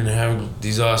recording and have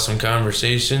these awesome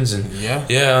conversations. And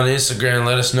on Instagram,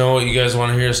 let us know what you guys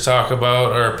want to hear us talk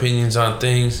about, our opinions on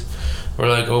things. We're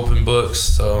like open books,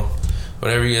 so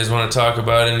whatever you guys want to talk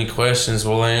about, any questions,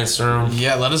 we'll answer them.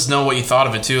 Yeah, let us know what you thought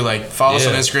of it too. Follow us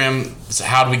on Instagram. So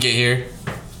how did we get here?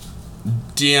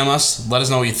 DM us. Let us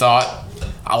know what you thought.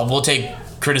 We'll take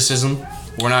criticism.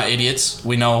 We're not idiots.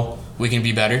 We know we can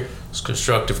be better. It's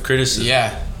constructive criticism.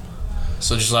 Yeah.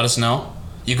 So just let us know.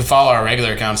 You can follow our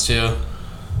regular accounts too.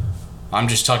 I'm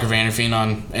just Tucker Vanderfeen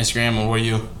on Instagram, and what are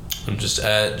you? I'm just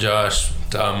at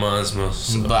Josh.Mosmos.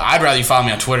 So. But I'd rather you follow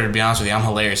me on Twitter, to be honest with you. I'm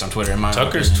hilarious on Twitter.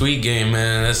 Tucker's tweet game,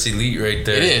 man, that's elite right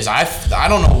there. It is. I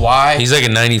don't know why. He's like a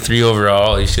 93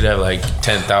 overall. He should have like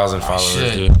 10,000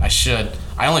 followers, dude. I should.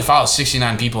 I only follow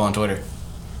 69 people on Twitter.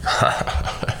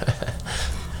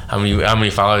 How many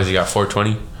followers you got?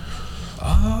 420?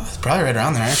 It's probably right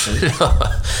around there, actually.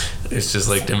 It's just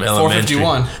like them elementary.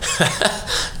 451.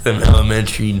 Them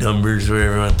elementary numbers where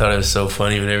everyone thought it was so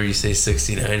funny whenever you say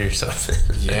 69 or something.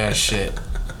 Yeah, shit.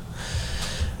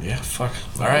 Yeah, fuck.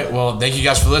 All right, well, thank you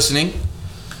guys for listening.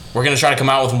 We're going to try to come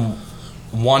out with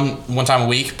one time a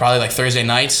week, probably like Thursday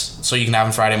nights, so you can have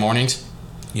them Friday mornings.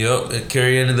 Yep,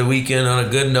 carry into the weekend on a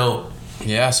good note.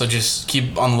 Yeah, so just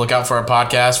keep on the lookout for our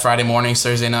podcast, Friday mornings,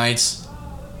 Thursday nights.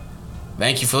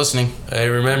 Thank you for listening. Hey,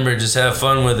 remember, just have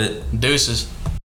fun with it. Deuces.